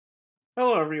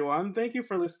Hello, everyone. Thank you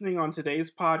for listening on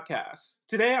today's podcast.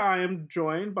 Today, I am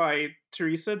joined by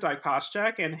Teresa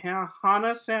Dikoschak and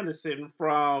Hannah Sanderson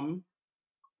from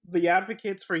the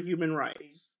Advocates for Human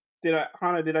Rights.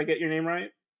 Hannah, did I get your name right?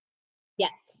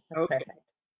 Yes, that's Okay. perfect.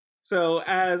 So,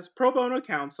 as pro bono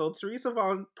counsel, Teresa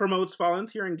promotes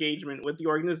volunteer engagement with the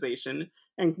organization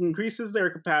and increases their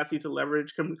capacity to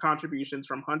leverage contributions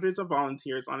from hundreds of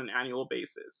volunteers on an annual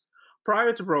basis.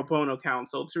 Prior to pro bono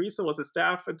counsel, Teresa was a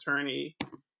staff attorney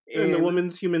in the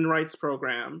Women's Human Rights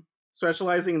Program,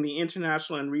 specializing in the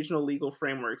international and regional legal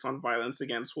frameworks on violence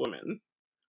against women.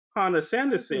 Hannah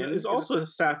Sanderson is also a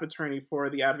staff attorney for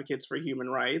the Advocates for Human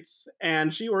Rights,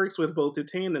 and she works with both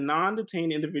detained and non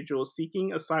detained individuals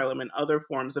seeking asylum and other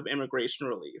forms of immigration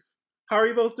relief. How are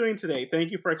you both doing today?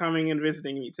 Thank you for coming and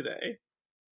visiting me today.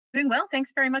 Doing well.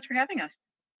 Thanks very much for having us.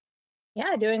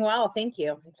 Yeah, doing well. Thank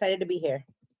you. Excited to be here.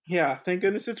 Yeah, thank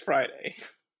goodness it's Friday.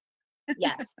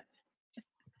 Yes.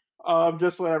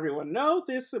 Just to let everyone know,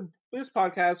 this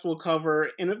podcast will cover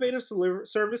innovative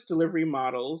service delivery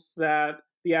models that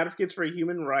the Advocates for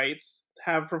Human Rights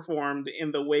have performed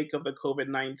in the wake of the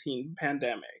COVID-19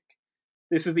 pandemic.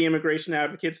 This is the Immigration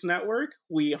Advocates Network.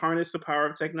 We harness the power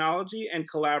of technology and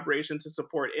collaboration to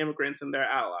support immigrants and their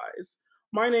allies.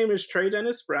 My name is Trey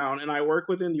Dennis Brown, and I work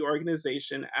within the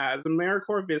organization as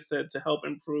AmeriCorps Vista to help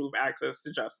improve access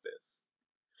to justice.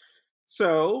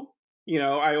 So,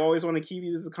 I always want to keep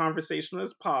these as conversational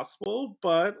as possible,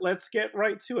 but let's get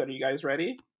right to it. Are you guys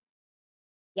ready?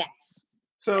 Yes.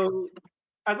 So,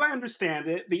 as I understand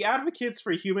it, the Advocates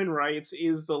for Human Rights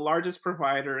is the largest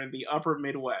provider in the upper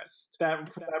Midwest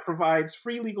that provides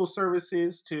free legal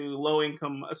services to low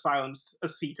income asylum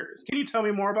seekers. Can you tell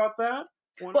me more about that?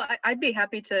 Well, I'd be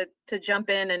happy to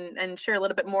jump in and share a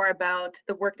little bit more about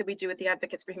the work that we do with the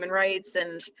Advocates for Human Rights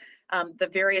and the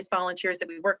various volunteers that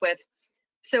we work with.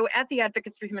 So at the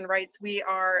Advocates for Human Rights, we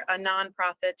are a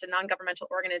nonprofit, a non-governmental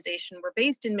organization. We're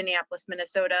based in Minneapolis,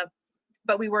 Minnesota,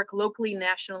 but we work locally,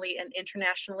 nationally, and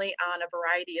internationally on a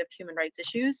variety of human rights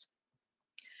issues.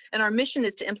 And our mission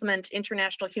is to implement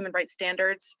international human rights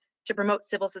standards, to promote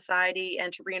civil society,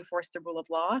 and to reinforce the rule of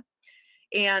law.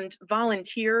 And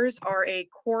volunteers are a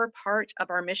core part of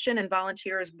our mission, and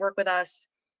volunteers work with us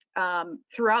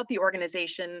throughout the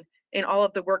organization in all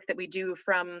of the work that we do,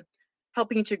 from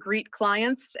helping to greet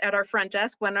clients at our front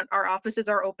desk when our offices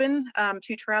are open,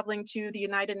 to traveling to the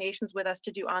United Nations with us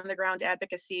to do on-the-ground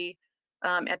advocacy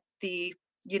at the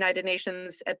United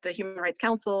Nations, at the Human Rights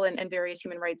Council, and various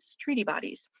human rights treaty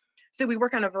bodies. So we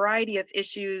work on a variety of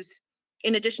issues.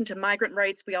 In addition to migrant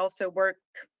rights, we also work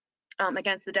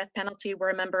against the death penalty. We're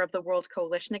a member of the World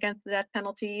Coalition Against the Death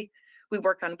Penalty. We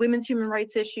work on women's human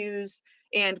rights issues,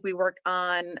 and we work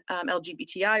on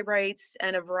LGBTI rights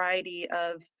and a variety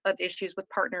of issues with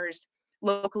partners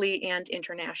locally and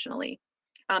internationally.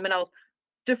 And I'll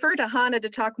defer to Hannah to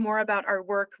talk more about our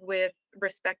work with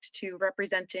respect to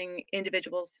representing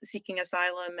individuals seeking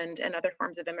asylum and other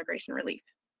forms of immigration relief.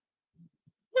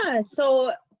 Yeah,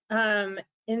 so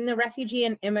in the Refugee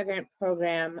and Immigrant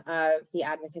Program of the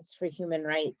Advocates for Human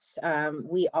Rights,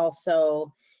 we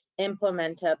also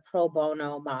implement a pro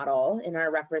bono model in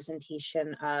our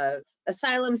representation of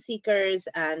asylum seekers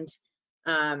and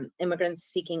immigrants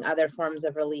seeking other forms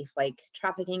of relief like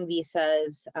trafficking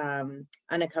visas,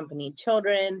 unaccompanied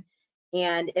children,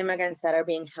 and immigrants that are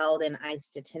being held in ICE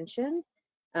detention.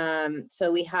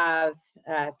 So we have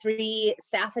 3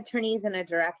 staff attorneys and a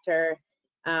director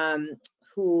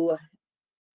who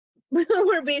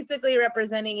we're basically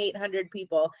representing 800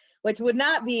 people, which would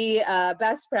not be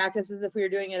best practices if we were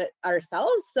doing it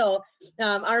ourselves. So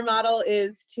our model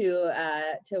is to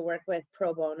work with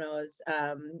pro bonos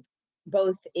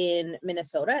both in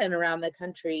Minnesota and around the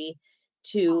country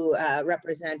to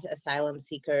represent asylum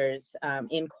seekers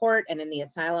in court and in the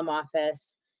asylum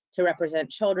office, to represent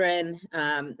children,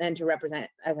 and to represent,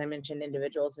 as I mentioned,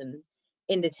 individuals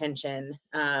in detention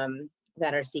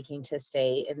that are seeking to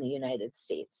stay in the United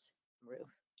States. Roof.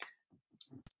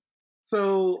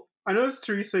 So I noticed,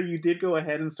 Teresa, you did go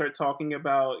ahead and start talking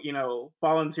about,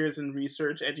 volunteers in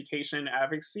research, education, and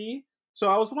advocacy. So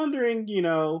I was wondering,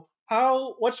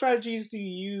 what strategies do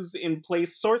you use in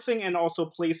place sourcing and also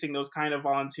placing those kind of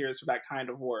volunteers for that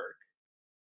kind of work?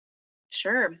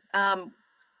 Sure.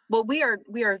 Well, we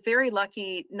are very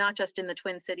lucky, not just in the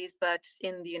Twin Cities, but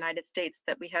in the United States,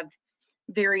 that we have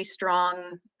very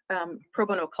strong pro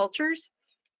bono cultures.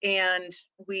 And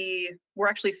we were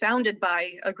actually founded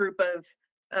by a group of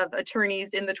attorneys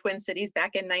in the Twin Cities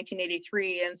back in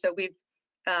 1983. And so we've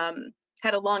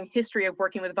had a long history of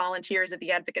working with volunteers at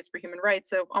the Advocates for Human Rights.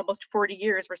 So almost 40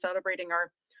 years, we're celebrating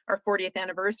our 40th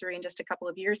anniversary in just a couple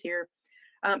of years here.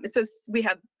 So we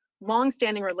have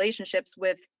long-standing relationships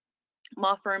with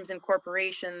law firms and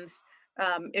corporations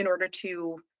in order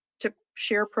to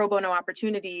share pro bono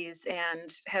opportunities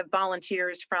and have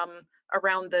volunteers from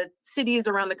around the cities,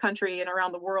 around the country, and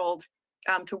around the world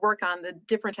to work on the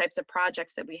different types of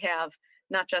projects that we have,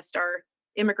 not just our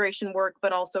immigration work,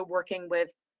 but also working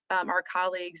with our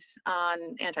colleagues on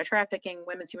anti-trafficking,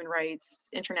 women's human rights,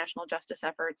 international justice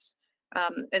efforts.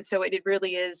 And so it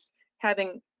really is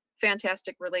having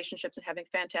fantastic relationships and having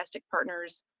fantastic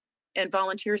partners and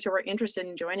volunteers who are interested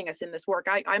in joining us in this work.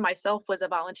 I myself was a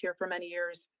volunteer for many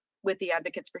years with the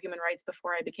Advocates for Human Rights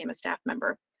before I became a staff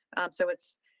member. So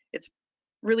it's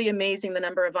really amazing the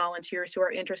number of volunteers who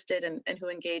are interested and who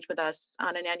engage with us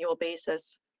on an annual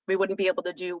basis. We wouldn't be able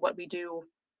to do what we do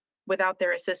without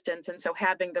their assistance. And so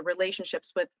having the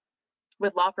relationships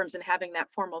with law firms and having that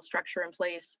formal structure in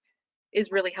place is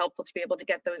really helpful to be able to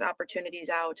get those opportunities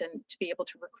out and to be able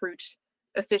to recruit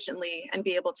efficiently and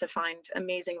be able to find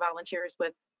amazing volunteers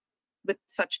with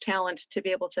such talent to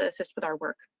be able to assist with our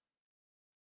work.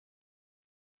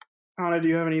 Anna, do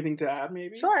you have anything to add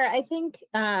maybe? Sure. I think,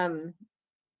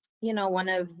 you know, one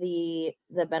of the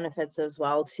benefits as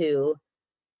well to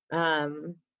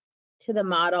the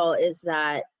model is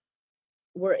that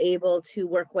we're able to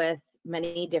work with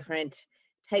many different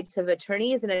types of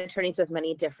attorneys and attorneys with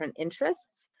many different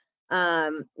interests.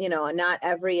 You know, not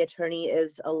every attorney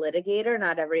is a litigator.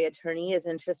 Not every attorney is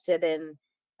interested in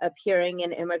appearing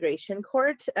in immigration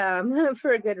court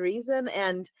for a good reason.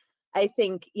 And I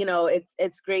think, you know,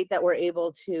 it's great that we're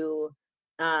able to,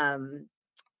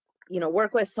 you know,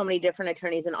 work with so many different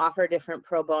attorneys and offer different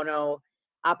pro bono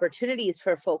opportunities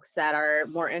for folks that are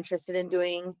more interested in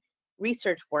doing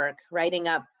research work, writing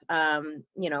up,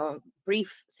 you know,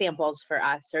 brief samples for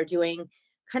us, or doing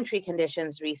country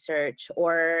conditions research,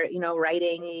 or, you know,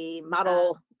 writing a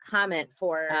model comment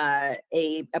for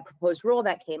a proposed rule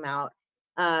that came out.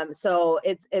 So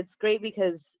it's great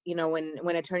because, you know,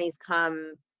 when attorneys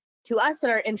come to us that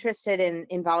are interested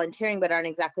in volunteering but aren't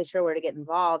exactly sure where to get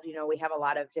involved, you know, we have a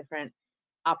lot of different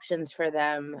options for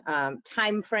them,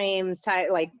 time frames,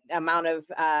 like amount of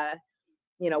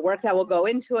you know, work that will go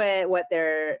into it, what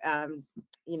their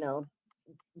you know,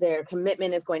 their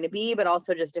commitment is going to be, but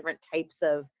also just different types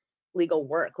of legal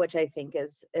work, which I think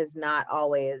is not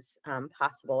always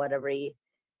possible at every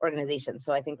organization.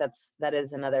 So I think that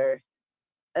is another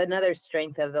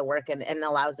strength of the work, and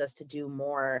allows us to do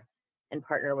more and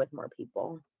partner with more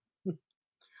people.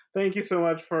 Thank you so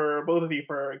much for both of you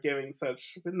for giving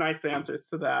such nice answers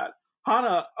to that.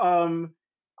 Hannah,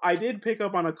 I did pick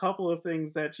up on a couple of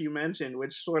things that you mentioned,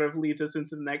 which sort of leads us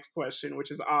into the next question,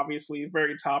 which is obviously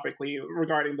very topically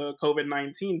regarding the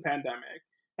COVID-19 pandemic.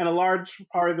 And a large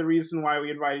part of the reason why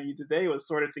we invited you today was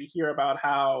sort of to hear about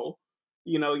how,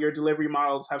 you know, your delivery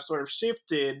models have sort of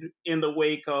shifted in the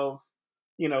wake of,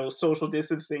 you know, social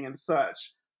distancing and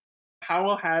such.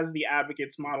 How has the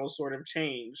advocates model sort of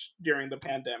changed during the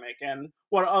pandemic, and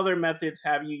what other methods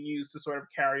have you used to sort of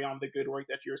carry on the good work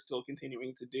that you're still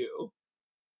continuing to do?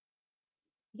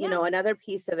 You know, another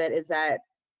piece of it is that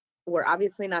we're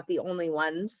obviously not the only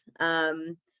ones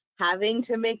having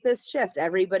to make this shift.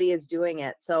 Everybody is doing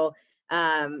it. So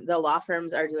the law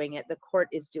firms are doing it, the court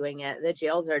is doing it, the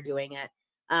jails are doing it.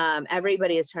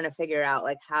 Everybody is trying to figure out,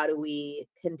 like, how do we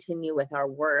continue with our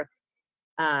work,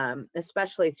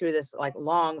 especially through this like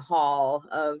long haul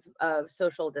of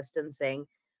social distancing.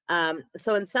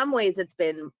 So in some ways it's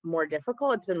been more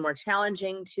difficult. It's been more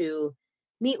challenging to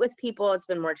meet with people. It's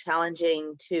been more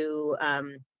challenging to,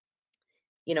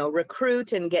 you know,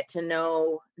 recruit and get to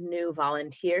know new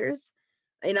volunteers.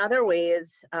 In other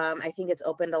ways, I think it's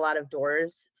opened a lot of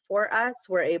doors for us.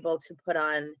 We're able to put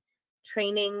on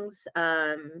trainings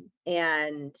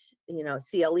and, you know,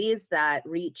 CLEs that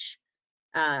reach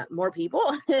more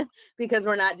people because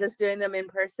we're not just doing them in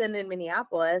person in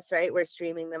Minneapolis, right? We're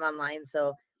streaming them online.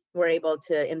 So we're able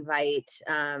to invite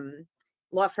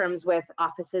law firms with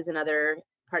offices in other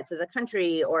parts of the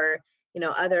country, or, you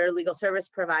know, other legal service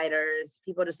providers,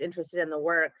 people just interested in the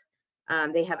work.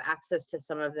 They have access to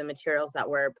some of the materials that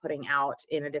we're putting out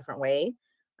in a different way.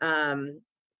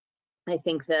 I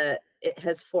think that it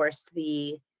has forced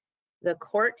the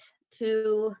court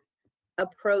to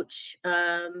approach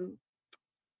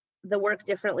the work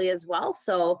differently as well.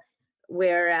 So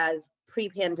whereas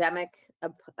pre-pandemic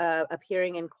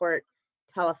appearing in court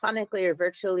telephonically or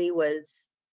virtually was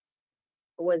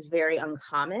very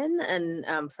uncommon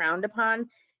and frowned upon,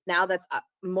 now that's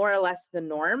more or less the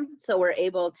norm. So we're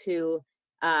able to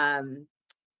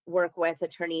work with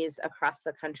attorneys across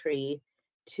the country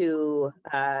to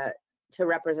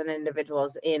represent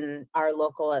individuals in our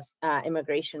local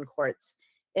immigration courts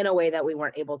in a way that we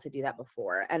weren't able to do that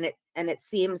before. And it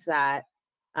seems that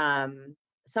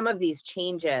some of these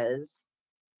changes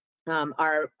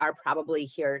are probably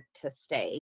here to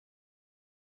stay.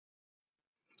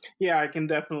 Yeah, I can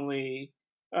definitely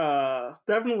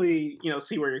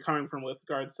see where you're coming from with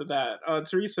regards to that.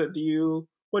 Teresa,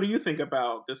 what do you think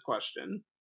about this question?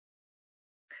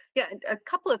 Yeah, a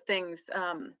couple of things.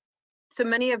 So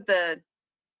many of the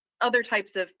other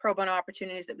types of pro bono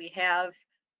opportunities that we have,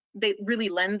 they really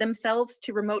lend themselves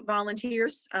to remote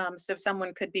volunteers. So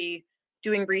someone could be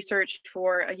doing research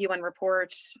for a UN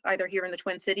report either here in the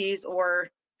Twin Cities or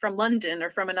from London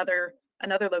or from another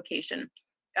location.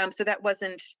 So that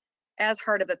wasn't as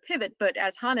hard of a pivot, but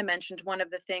as Hannah mentioned, one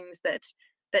of the things that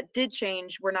did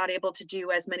change, we're not able to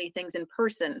do as many things in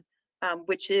person,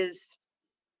 which is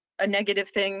a negative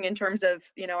thing in terms of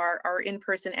our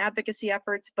in-person advocacy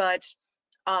efforts, but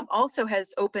also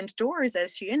has opened doors,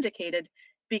 as she indicated,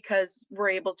 because we're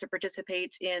able to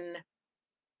participate in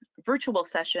virtual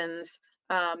sessions,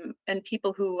 and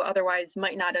people who otherwise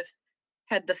might not have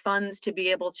had the funds to be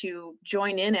able to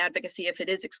join in advocacy if it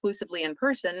is exclusively in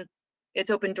person. It's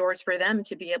opened doors for them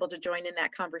to be able to join in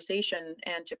that conversation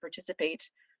and to participate.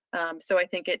 So I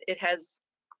think it has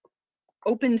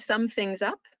opened some things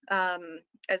up.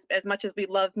 As much as we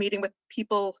love meeting with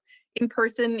people in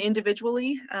person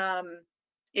individually,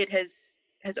 it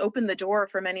has opened the door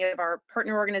for many of our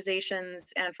partner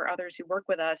organizations and for others who work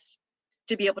with us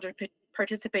to be able to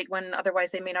participate when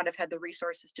otherwise they may not have had the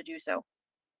resources to do so.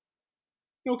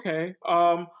 Okay.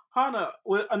 Hannah,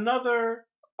 with another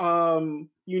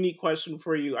unique question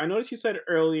for you. I noticed you said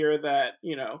earlier that,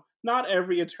 not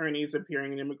every attorney is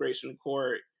appearing in immigration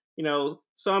court.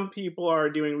 Some people are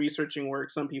doing researching work,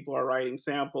 some people are writing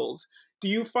samples. Do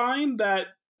you find that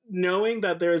knowing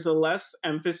that there's a less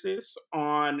emphasis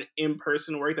on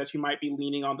in-person work that you might be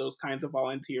leaning on those kinds of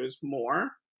volunteers more?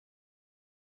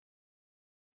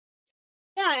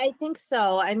 Yeah, I think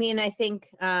so. I mean, I think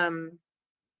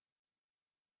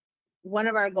one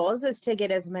of our goals is to get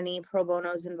as many pro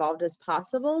bonos involved as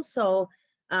possible. So,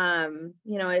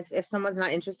 if someone's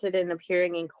not interested in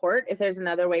appearing in court, if there's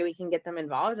another way we can get them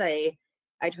involved, I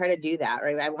try to do that,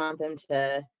 right? I want them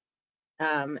to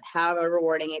have a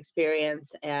rewarding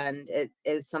experience, and it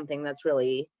is something that's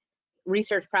really,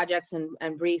 research projects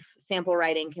and brief sample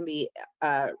writing can be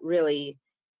really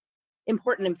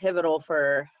important and pivotal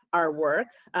for our work.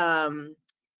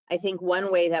 I think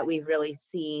one way that we've really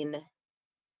seen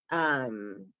that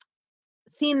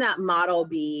model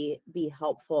be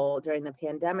helpful during the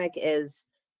pandemic is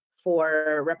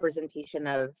for representation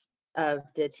of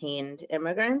detained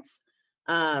immigrants.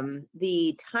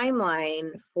 The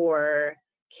timeline for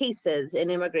cases in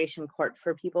immigration court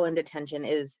for people in detention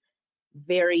is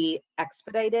very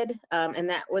expedited, and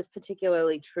that is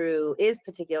particularly true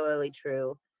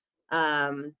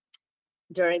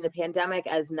during the pandemic,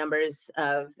 as numbers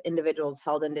of individuals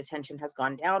held in detention has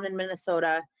gone down in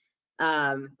Minnesota,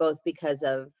 both because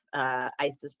of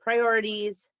ICE's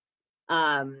priorities,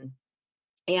 and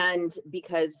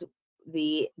because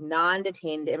the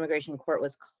non-detained immigration court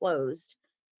was closed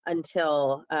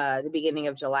until the beginning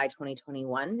of July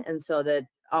 2021. And so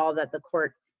all that the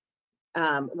court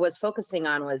was focusing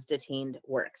on was detained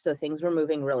work. So things were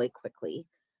moving really quickly.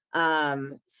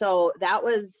 So that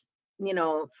was,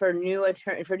 for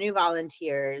new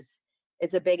volunteers,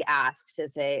 it's a big ask to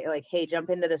say, like, hey, jump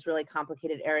into this really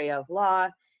complicated area of law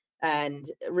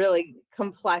and really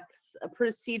complex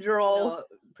procedural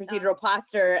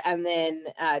posture, and then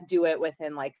do it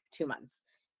within like 2 months.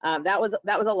 That was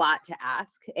a lot to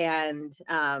ask, and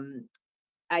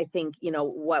I think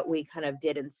what we kind of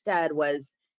did instead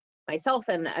was, myself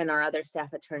and our other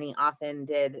staff attorney often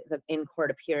did the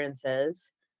in-court appearances,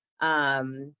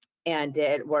 and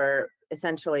were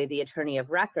essentially the attorney of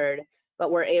record,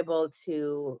 but we're able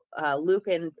to loop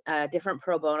in different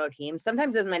pro bono teams,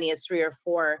 sometimes as many as 3 or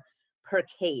 4 per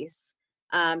case,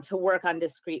 to work on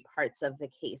discrete parts of the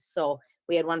case. So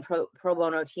we had one pro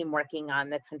bono team working on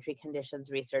the country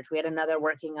conditions research. We had another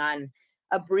working on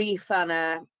a brief on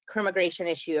a immigration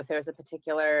issue if there was a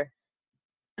particular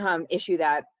issue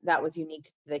that was unique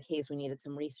to the case we needed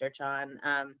some research on.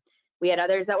 We had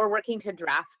others that were working to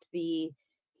draft the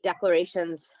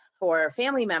declarations for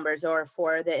family members or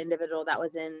for the individual that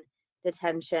was in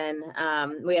detention.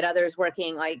 We had others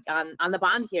working like on the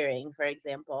bond hearing, for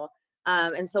example.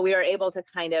 And so we were able to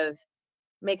kind of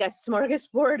make a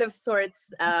smorgasbord of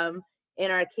sorts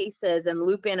in our cases and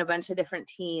loop in a bunch of different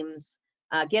teams,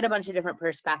 get a bunch of different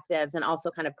perspectives, and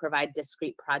also kind of provide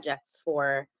discrete projects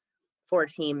for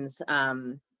teams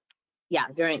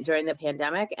during the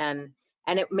pandemic. And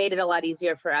it made it a lot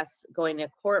easier for us going to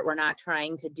court. We're not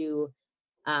trying to do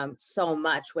so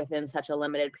much within such a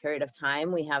limited period of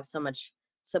time. We have so much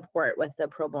support with the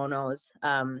pro bonos,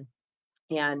 and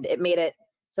it made it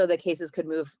so the cases could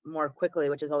move more quickly,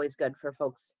 which is always good for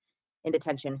folks in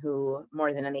detention who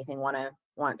more than anything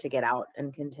want to get out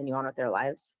and continue on with their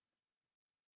lives.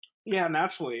 Yeah,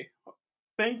 naturally.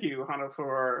 Thank you, Hannah,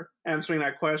 for answering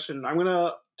that question. I'm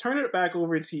gonna turn it back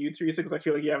over to you, Teresa, because I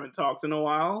feel like you haven't talked in a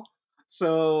while.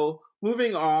 So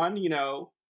moving on,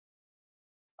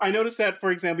 I noticed that,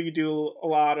 for example, you do a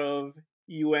lot of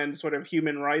UN sort of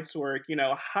human rights work.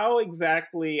 How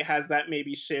exactly has that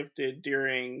maybe shifted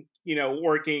during,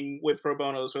 working with pro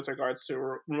bonos with regards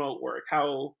to remote work?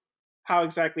 How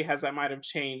exactly has that might have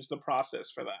changed the process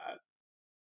for that?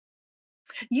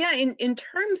 Yeah, in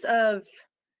terms of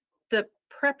the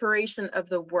preparation of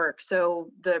the work, so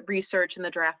the research and the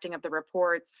drafting of the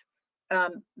reports,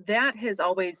 that has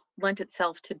always lent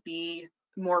itself to be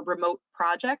more remote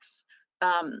projects.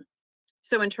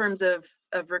 So in terms of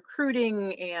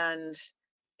recruiting and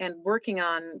working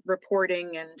on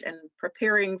reporting and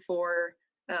preparing for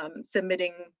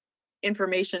submitting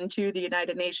information to the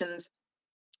United Nations,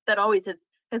 that always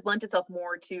has lent itself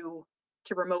more to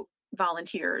remote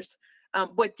volunteers.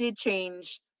 What did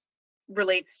change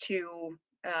relates to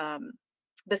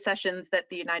the sessions that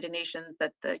the United Nations,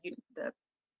 that the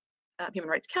Human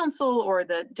Rights Council or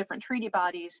the different treaty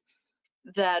bodies,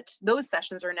 that those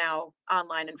sessions are now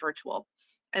online and virtual.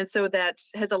 And so that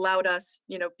has allowed us,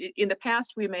 in the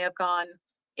past, we may have gone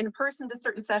in person to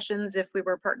certain sessions if we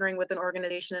were partnering with an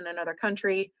organization in another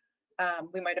country.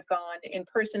 We might have gone in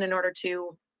person in order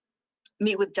to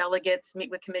meet with delegates,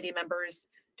 meet with committee members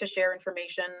to share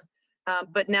information.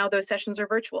 But now those sessions are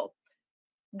virtual,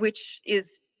 which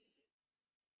is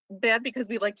bad because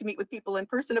we like to meet with people in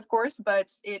person, of course, but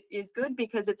it is good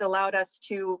because it's allowed us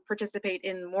to participate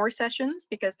in more sessions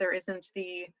because there isn't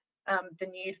the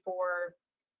need for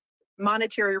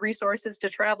monetary resources to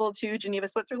travel to Geneva,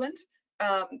 Switzerland.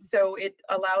 So it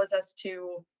allows us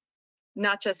to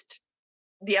not just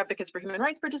the advocates for human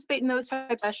rights participate in those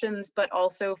type of sessions, but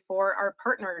also for our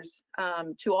partners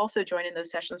to also join in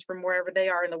those sessions from wherever they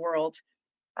are in the world.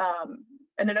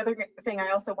 And another thing I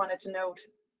also wanted to note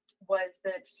was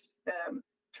that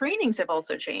trainings have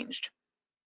also changed.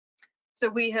 So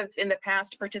we have in the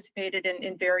past participated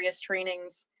in various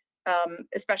trainings,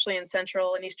 especially in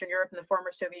Central and Eastern Europe and the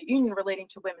former Soviet Union, relating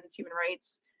to women's human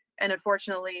rights. And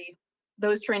unfortunately,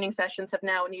 those training sessions have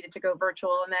now needed to go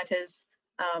virtual, and that has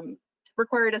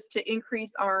required us to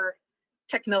increase our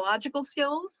technological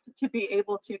skills to be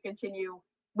able to continue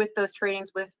with those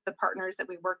trainings with the partners that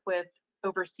we work with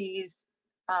overseas,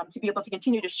 to be able to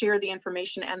continue to share the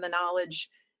information and the knowledge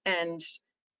and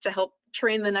to help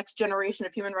train the next generation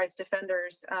of human rights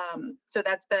defenders. So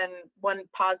that's been one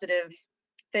positive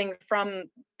thing from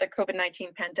the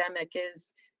COVID-19 pandemic,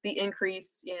 is the increase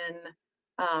in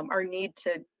our need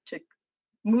to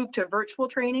move to virtual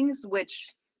trainings,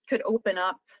 which could open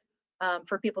up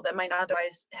for people that might not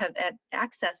otherwise have had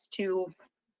access to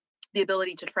the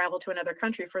ability to travel to another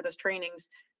country for those trainings,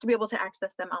 to be able to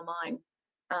access them online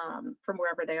from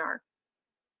wherever they are.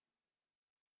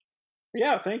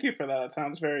 Yeah, thank you for that. It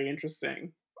sounds very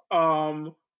interesting.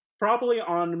 Probably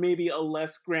on maybe a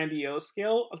less grandiose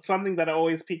scale, something that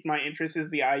always piqued my interest is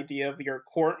the idea of your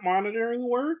court monitoring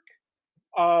work.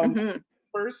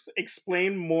 First,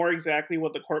 explain more exactly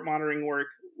what the court monitoring work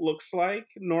looks like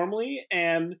normally,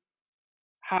 and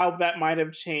how that might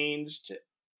have changed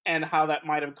and how that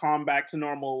might have gone back to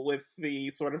normal with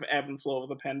the sort of ebb and flow of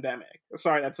the pandemic.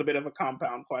 Sorry, that's a bit of a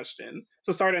compound question.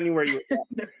 So start anywhere you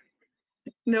would.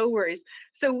 No worries.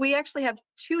 So we actually have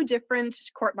two different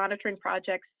court monitoring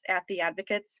projects at the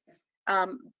Advocates.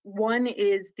 One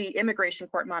is the Immigration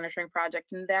Court Monitoring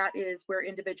Project, and that is where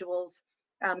individuals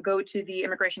go to the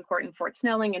immigration court in Fort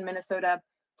Snelling in Minnesota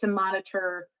to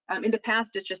monitor. In the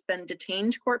past, it's just been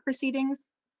detained court proceedings,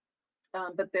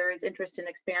 but there is interest in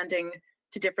expanding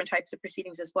to different types of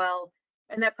proceedings as well.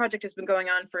 And that project has been going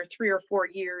on for 3 or 4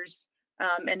 years,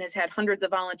 and has had hundreds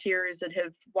of volunteers that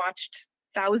have watched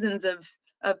thousands of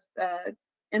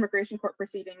immigration court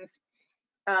proceedings.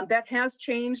 That has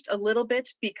changed a little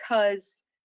bit because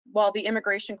while the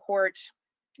immigration court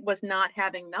was not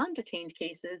having non-detained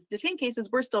cases, detained cases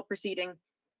were still proceeding,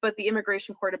 but the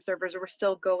immigration court observers were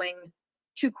still going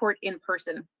to court in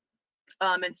person.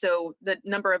 And so the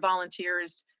number of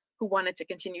volunteers who wanted to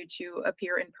continue to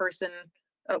appear in person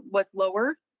was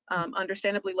lower,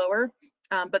 understandably lower,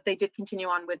 but they did continue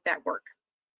on with that work.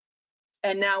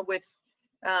 And now with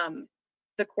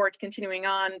the court continuing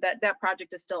on, that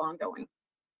project is still ongoing.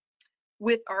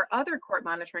 With our other court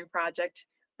monitoring project,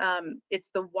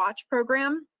 it's the WATCH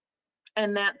program,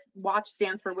 and that WATCH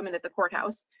stands for Women at the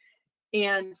Courthouse.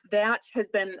 And that has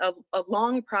been a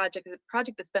long project, a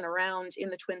project that's been around in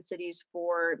the Twin Cities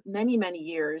for many, many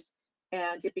years.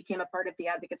 And it became a part of the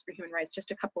Advocates for Human Rights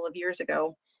just a couple of years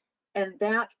ago. And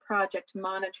that project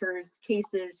monitors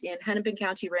cases in Hennepin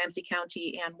County, Ramsey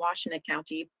County, and Washtenaw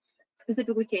County,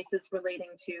 specifically cases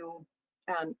relating to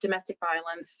domestic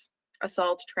violence,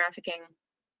 assault, trafficking,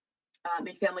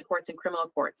 in family courts and criminal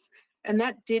courts. And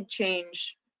that did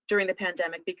change during the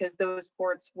pandemic because those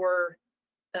courts were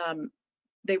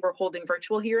they were holding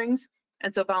virtual hearings,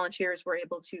 and so volunteers were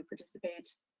able to participate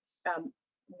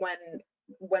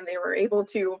when they were able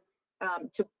to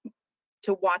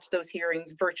watch those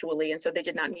hearings virtually, and so they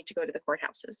did not need to go to the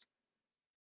courthouses.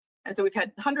 And so we've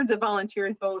had hundreds of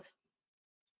volunteers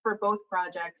for both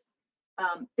projects.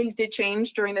 Things did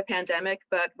change during the pandemic,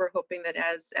 but we're hoping that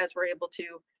as we're able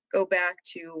to go back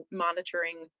to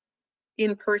monitoring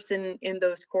in person in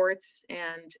those courts,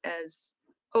 and as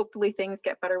hopefully things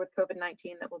get better with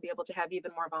COVID-19, that we'll be able to have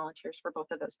even more volunteers for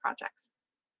both of those projects.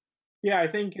 Yeah, I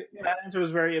think that answer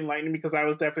was very enlightening because I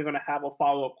was definitely going to have a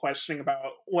follow-up question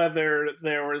about whether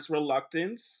there was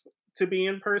reluctance to be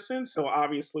in person. So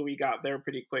obviously we got there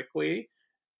pretty quickly.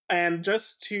 And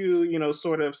just to,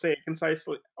 sort of say it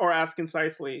concisely or ask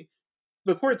concisely,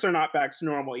 the courts are not back to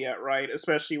normal yet, right?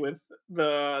 Especially with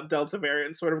the Delta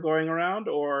variant sort of going around,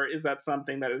 or is that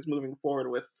something that is moving forward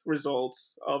with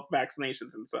results of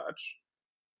vaccinations and such?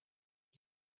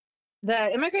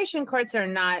 The immigration courts are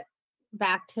not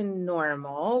back to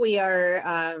normal. We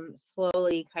are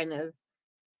slowly kind of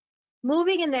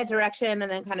moving in that direction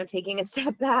and then kind of taking a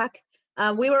step back.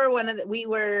 We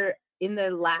were in the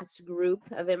last group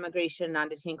of immigration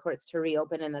non-detained courts to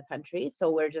reopen in the country, so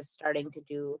we're just starting to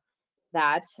do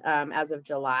that as of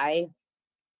July.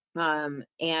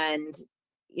 And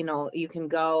you can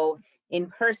go in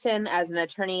person as an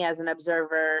attorney, as an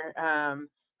observer,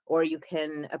 or you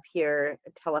can appear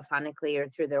telephonically or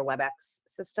through their WebEx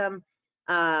system.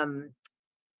 But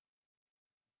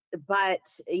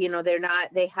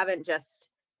they haven't just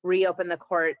reopened the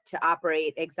court to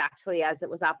operate exactly as it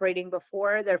was operating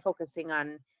before. They're focusing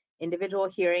on individual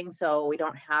hearings, so we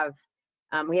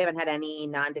haven't had any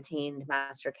non-detained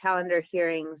master calendar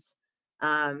hearings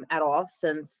at all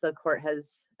since the court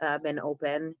has been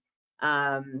open.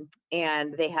 And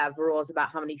they have rules about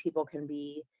how many people can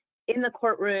be in the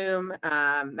courtroom,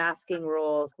 masking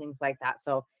rules, things like that.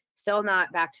 So still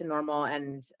not back to normal,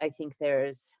 and I think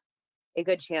there's a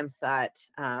good chance that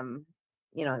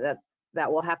that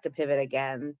we'll have to pivot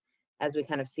again as we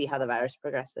kind of see how the virus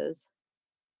progresses.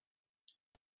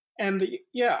 And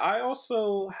yeah, I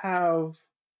also have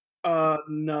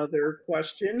another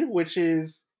question, which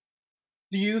is,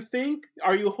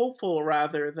 are you hopeful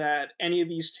rather that any of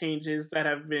these changes that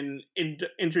have been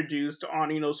introduced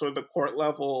on, sort of the court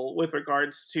level with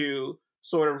regards to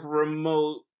sort of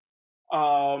remote,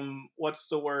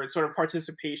 sort of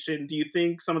participation, do you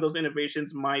think some of those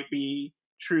innovations might be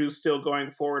true still going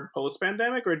forward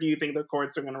post-pandemic, or do you think the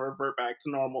courts are going to revert back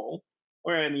to normal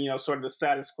or sort of the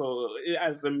status quo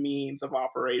as the means of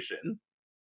operation?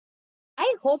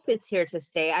 I hope it's here to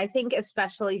stay. I think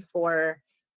especially for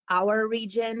our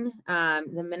region,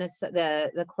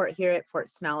 the court here at Fort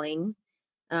Snelling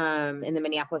in the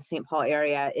Minneapolis-St. Paul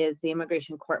area is the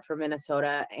immigration court for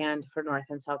Minnesota and for North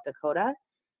and South Dakota.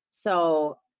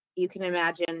 So you can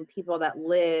imagine people that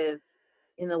live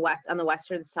in the west, on the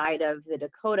western side of the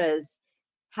Dakotas,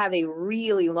 have a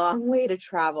really long way to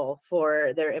travel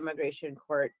for their immigration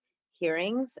court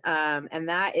hearings, and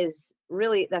that's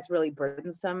really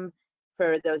burdensome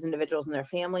for those individuals and their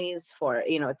families.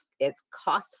 It's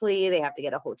costly. They have to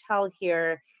get a hotel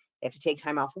here. They have to take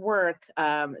time off work.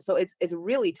 So it's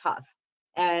really tough.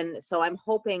 And so I'm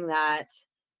hoping that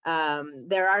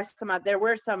there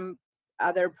were some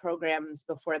other programs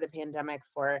before the pandemic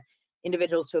for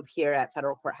individuals to appear at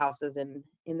federal courthouses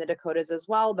in the Dakotas as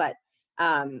well, but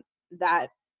that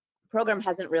program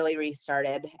hasn't really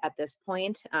restarted at this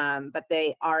point. But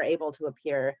they are able to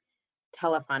appear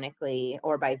telephonically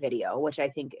or by video, which I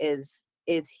think is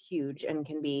huge and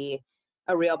can be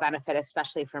a real benefit,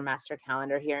 especially for master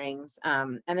calendar hearings.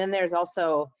 And then there's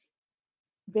also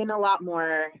been a lot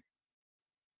more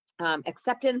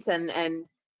acceptance, and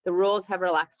the rules have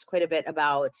relaxed quite a bit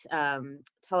about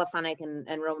telephonic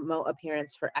and remote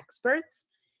appearance for experts,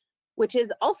 which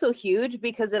is also huge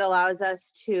because it allows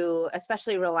us to,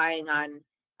 especially relying on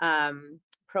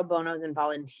pro bonos and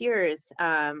volunteers,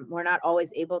 we're not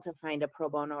always able to find a pro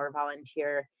bono or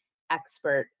volunteer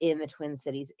expert in the Twin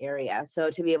Cities area. So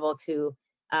to be able to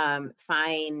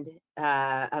find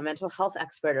a mental health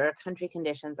expert or a country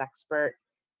conditions expert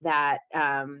that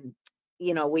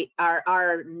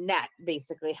our net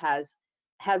basically has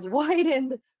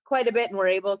widened quite a bit, and we're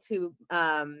able to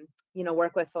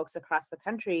work with folks across the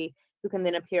country who can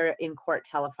then appear in court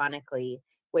telephonically,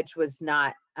 which was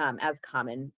not as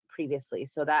common previously.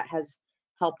 So that has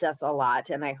helped us a lot,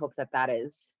 and I hope that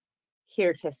is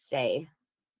here to stay.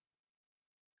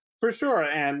 For sure.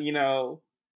 And,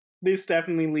 this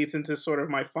definitely leads into sort of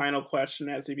my final question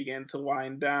as we begin to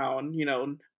wind down.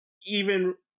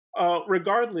 Even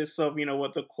regardless of,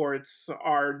 what the courts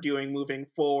are doing moving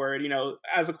forward,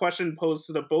 as a question posed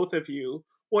to the both of you,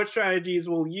 what strategies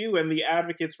will you and the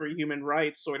advocates for human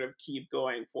rights sort of keep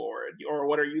going forward? Or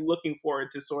what are you looking forward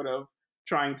to sort of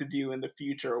trying to do in the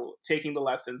future, taking the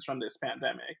lessons from this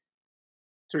pandemic?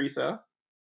 Teresa?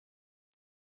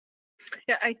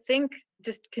 Yeah, I think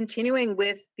just continuing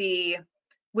with the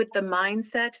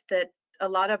mindset that a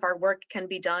lot of our work can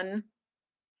be done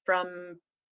from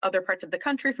other parts of the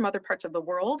country, from other parts of the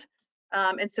world.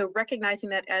 And so recognizing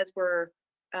that as we're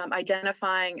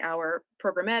identifying our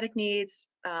programmatic needs,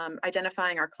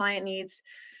 identifying our client needs,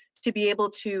 to be able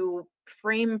to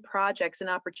frame projects and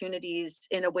opportunities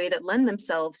in a way that lend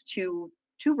themselves to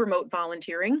remote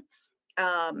volunteering,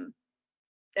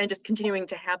 and just continuing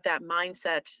to have that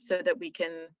mindset so that we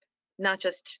can not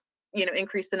just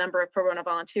increase the number of pro bono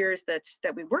volunteers that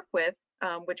we work with,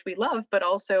 which we love, but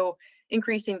also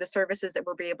increasing the services that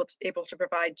we're able to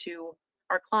provide to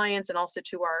our clients and also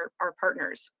to our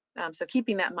partners. So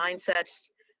keeping that mindset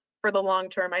for the long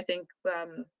term, I think,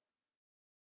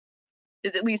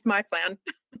 is at least my plan.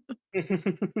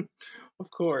 Of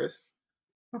course.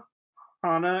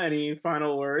 Hannah, any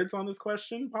final words on this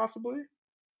question, possibly?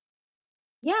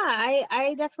 Yeah,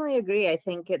 I definitely agree. I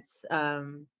think it's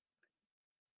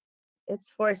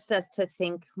forced us to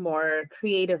think more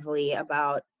creatively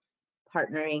about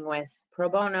partnering with pro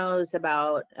bonos,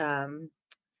 about partnering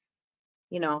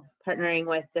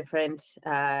with different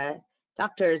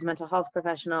doctors, mental health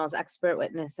professionals, expert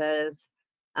witnesses.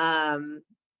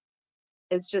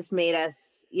 It's just made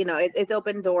us, it's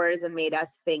opened doors and made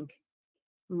us think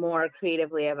more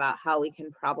creatively about how we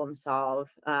can problem solve,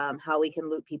 how we can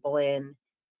loop people in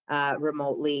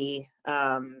remotely,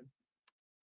 and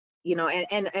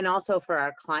also for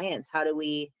our clients, how do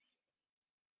we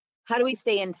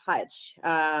stay in touch?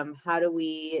 How do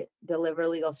we deliver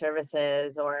legal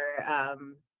services, or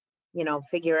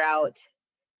figure out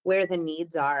where the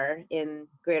needs are in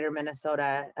greater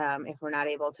Minnesota if we're not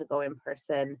able to go in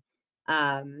person,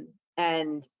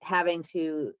 and having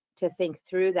to think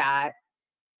through that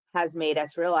has made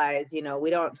us realize,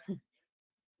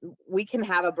 we can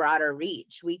have a broader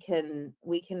reach. We can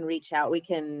reach out. We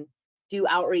can do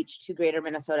outreach to greater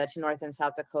Minnesota, to North and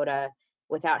South Dakota,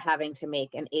 without having to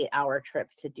make an 8-hour trip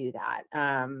to do that.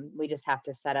 We just have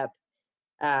to set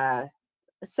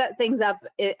things up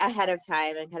ahead of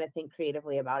time and kind of think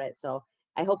creatively about it. So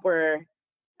I hope we're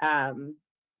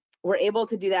able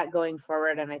to do that going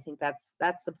forward, and I think that's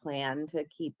the plan, to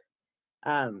keep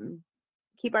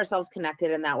ourselves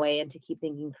connected in that way, and to keep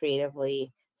thinking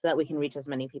creatively so that we can reach as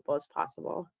many people as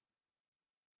possible.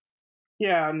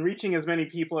 Yeah, and reaching as many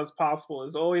people as possible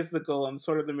is always the goal and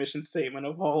sort of the mission statement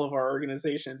of all of our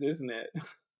organizations, isn't it?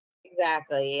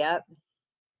 Exactly. Yep.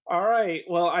 All right.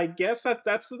 Well, I guess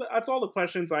that's all the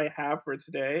questions I have for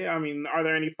today. I mean, are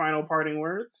there any final parting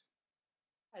words?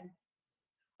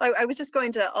 I was just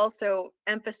going to also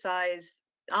emphasize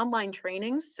online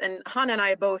trainings, and Hannah and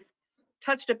I both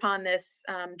touched upon this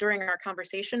during our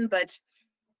conversation, but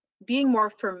being more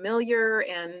familiar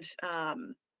and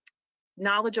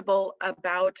knowledgeable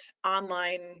about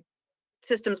online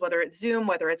systems, whether it's Zoom,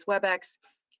 whether it's WebEx,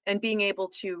 and being able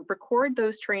to record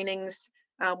those trainings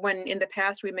when in the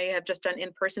past we may have just done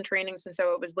in-person trainings, and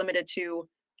so it was limited to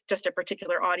just a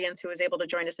particular audience who was able to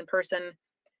join us in person.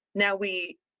 Now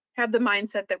we have the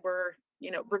mindset that we're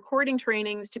recording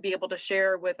trainings to be able to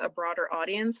share with a broader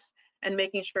audience, and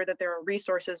making sure that there are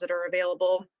resources that are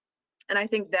available. And I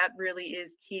think that really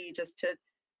is key, just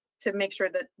to make sure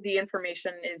that the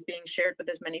information is being shared with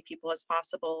as many people as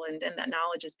possible, and that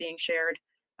knowledge is being shared.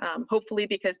 Hopefully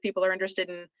because people are interested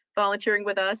in volunteering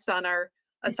with us on our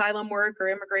asylum work or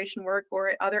immigration work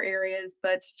or other areas,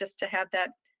 but just to have that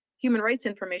human rights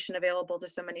information available to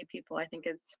so many people, I think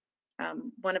is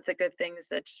one of the good things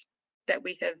that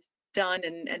we have done,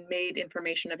 and made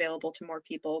information available to more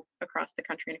people across the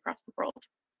country and across the world.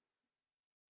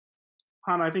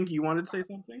 Hannah, I think you wanted to say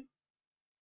something?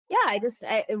 Yeah,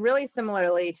 I really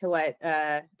similarly to what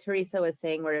Teresa was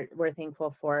saying, we're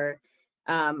thankful for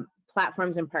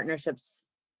platforms and partnerships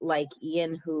like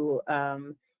Ian, who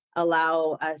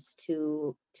allow us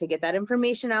to get that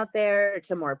information out there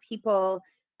to more people,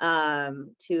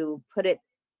 to put it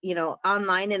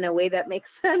online in a way that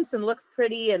makes sense and looks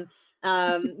pretty, and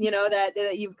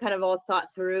that you've kind of all thought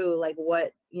through, like,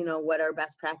 what are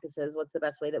best practices, what's the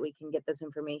best way that we can get this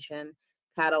information,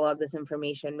 catalog this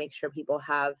information, make sure people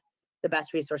have the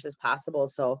best resources possible.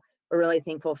 So we're really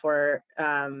thankful for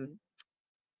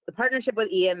the partnership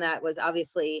with Ian that was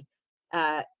obviously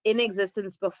in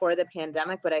existence before the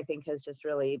pandemic, but I think has just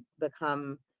really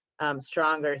become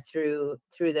stronger through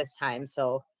this time.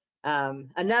 So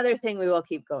another thing we will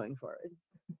keep going forward.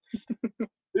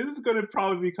 This is going to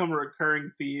probably become a recurring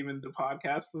theme in the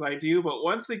podcast that I do, but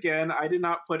once again, I did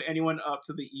not put anyone up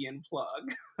to the Ian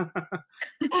plug.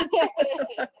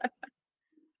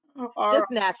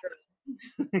 Just natural.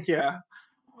 Yeah.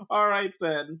 All right,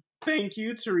 then. Thank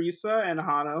you, Teresa and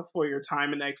Hannah, for your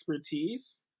time and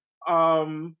expertise.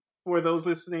 For those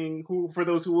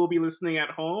who will be listening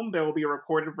at home, there will be a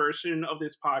recorded version of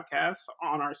this podcast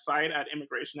on our site at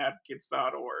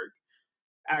immigrationadvocates.org.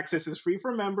 Access is free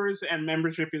for members, and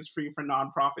membership is free for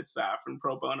nonprofit staff and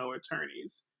pro bono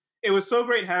attorneys. It was so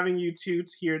great having you two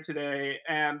here today,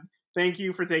 and thank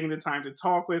you for taking the time to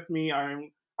talk with me.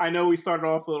 I know we started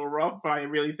off a little rough, but I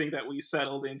really think that we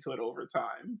settled into it over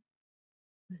time.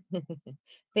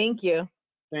 Thank you.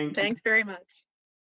 Thank you. Thanks very much.